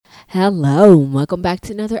Hello, welcome back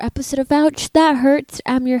to another episode of Ouch That Hurts.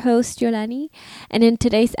 I'm your host, Yolani, and in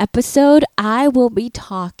today's episode, I will be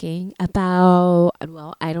talking about,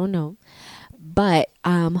 well, I don't know, but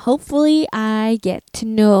hopefully I get to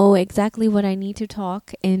know exactly what I need to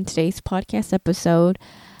talk in today's podcast episode.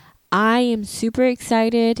 I am super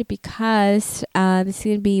excited because this is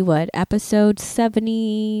going to be episode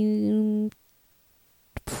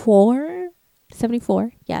 74?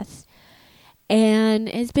 74, yes. And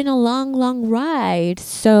it's been a long, long ride.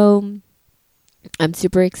 So I'm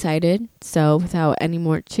super excited. So without any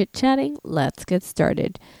more chit chatting, let's get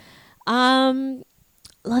started.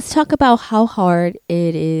 Let's talk about how hard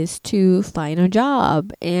it is to find a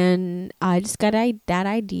job. And I just got that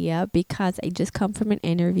idea because I just come from an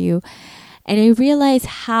interview and I realized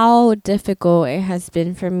how difficult it has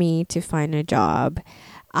been for me to find a job.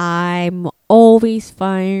 I'm always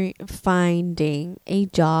finding a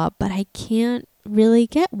job, but I can't really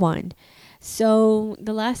get one. So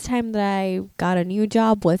the last time that I got a new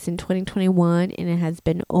job was in 2021, and it has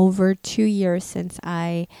been over 2 years since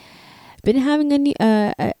I been having a new,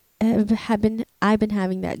 I've been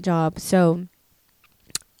having that job. So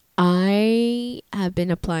I have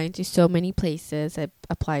been applying to so many places. I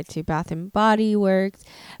applied to Bath and Body Works,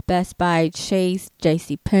 Best Buy, Chase,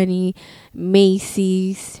 JCPenney,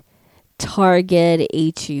 Macy's, Target,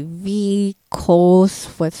 HEV, Kohl's,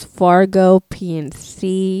 Wells Fargo,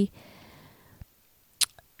 PNC,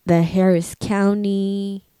 the Harris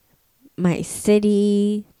County, my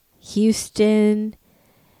city, Houston,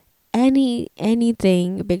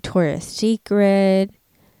 anything, Victoria's Secret.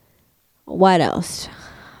 What else?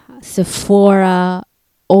 Sephora,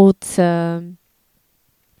 Ulta.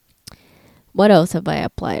 What else have I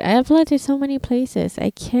applied? I applied to so many places.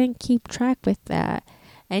 I can't keep track with that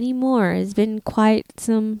anymore. It's been quite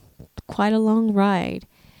a long ride.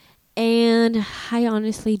 And I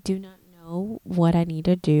honestly do not know what I need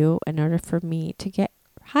to do in order for me to get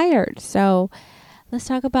hired. So let's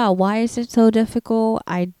talk about why is it so difficult.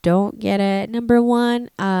 I don't get it. Number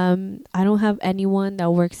one, I don't have anyone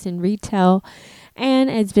that works in retail. And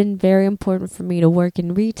it's been very important for me to work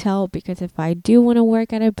in retail because if I do want to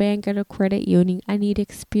work at a bank or a credit union, I need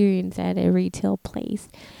experience at a retail place.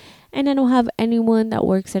 And I don't have anyone that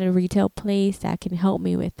works at a retail place that can help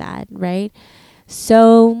me with that, right?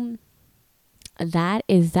 So that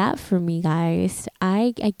is that for me, guys.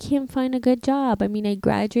 I can't find a good job. I mean, I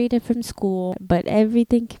graduated from school, but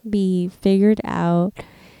everything can be figured out.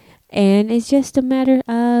 And it's just a matter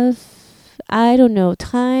of, I don't know,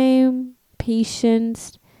 time,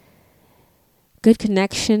 patience, good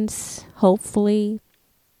connections, hopefully.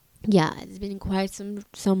 Yeah, it's been quite some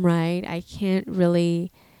ride. I can't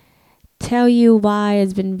really tell you why.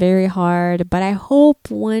 It's been very hard, but I hope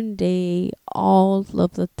one day all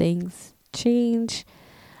of the things change.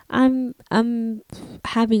 I'm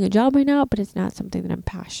having a job right now, but it's not something that I'm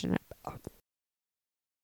passionate